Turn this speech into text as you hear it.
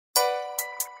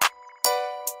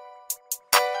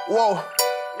Whoa.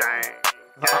 Gang.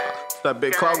 That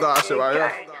big clout guy shit right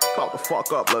here. Talk the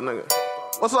fuck up, little nigga.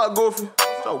 What's up, Goofy?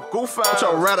 What's your goof ass? What's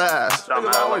your red ass?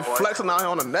 Niggas always flexing out here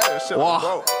on the net and shit.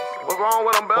 Whoa. What's wrong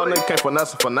with him, Billy? That nigga can't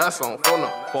finesse on phone no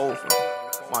fold.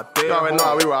 My dick. You already know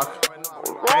how we rock.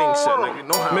 Gang shit, nigga. You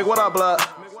know how. Mick, what up, blood?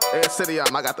 Hey, city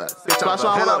up. I got that bitch out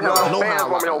there. What up, blood? Know how I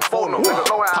rock. Phone no.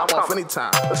 Pop off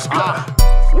anytime. Let's go.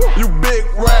 You big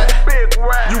rat. Big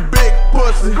rat. You big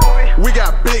pussy. We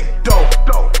got big dope.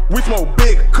 We smoke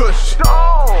big kush.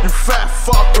 You fat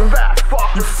fucker.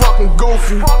 You fucking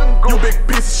goofy. You big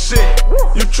piece of shit.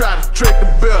 You try to trick the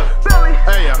bill.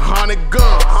 Hey, 100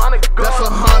 guns. That's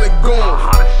 100 goons.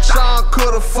 Sean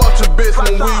could've fucked your bitch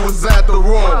when we was at the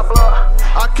room.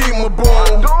 I keep my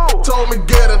broom. Told me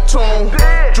get a tune.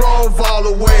 Drove all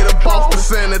the way to Boston,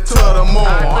 send it to the moon.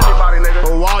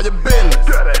 Oh, all your business.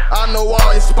 I know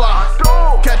all your spots.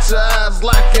 Catch your ass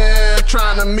lacking,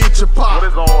 trying to meet your pop.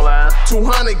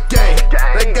 200 gang,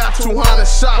 they got 200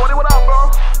 shots.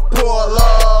 Pull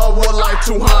up with like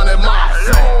 200 miles.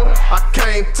 I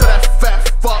came to that fat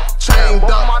fuck, chained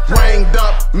up, ranged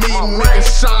up. Me, Mick and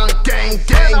Sean ganged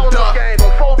up.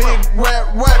 Big red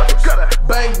records,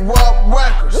 bankrupt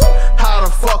records. How the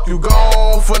fuck you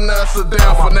gon' finesse a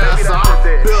damn finesse?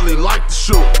 Billy like to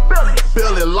shoot,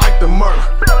 Billy like to murder.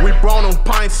 We brought them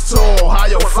pints to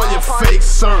Ohio for your fake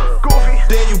serve.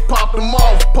 Then you pop them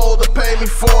off, pulled to pay me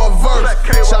for a verse.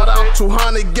 Shout out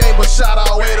 200 gang, but shout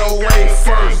out 808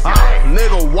 first.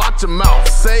 Nigga, watch your mouth,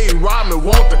 say he rob me,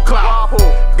 want the clout.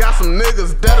 Got some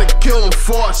niggas that'll kill him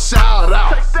for a shout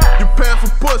out. You paying for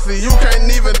pussy, you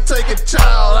can't even take a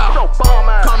child out.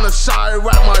 Come to shy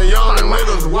rap, my young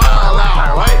niggas wild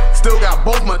out, right? Still got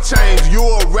both my chains, you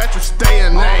a retro, stay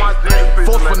in name.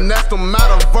 For finesse, no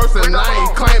matter verse, and I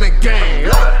ain't claiming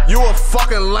game. You a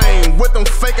fucking lame with them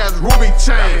fake ass ruby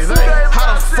chains.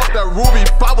 How the fuck that ruby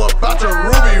pop up out your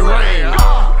ruby ring?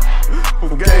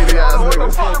 Fugazi ass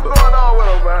niggas.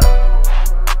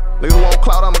 Niggas won't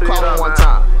clout, I'ma clout him one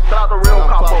time. Shout out the real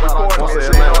Capo recording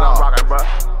shit, man. Rockin', bro.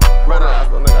 Red ass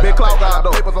nigga. Big clout guy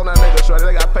though. Papers on that nigga, shorty.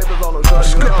 They got papers on them, shorty.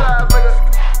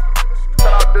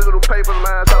 Shout out digital papers,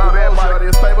 man. Shout out everybody.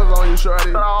 There's papers on you,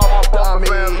 shorty. Shout out all my Boston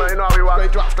fans, man. You know how we rock.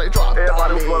 Straight drop.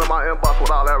 Everybody was going to my inbox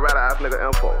with all that red ass nigga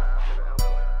info.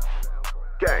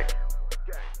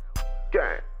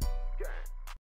 Gang.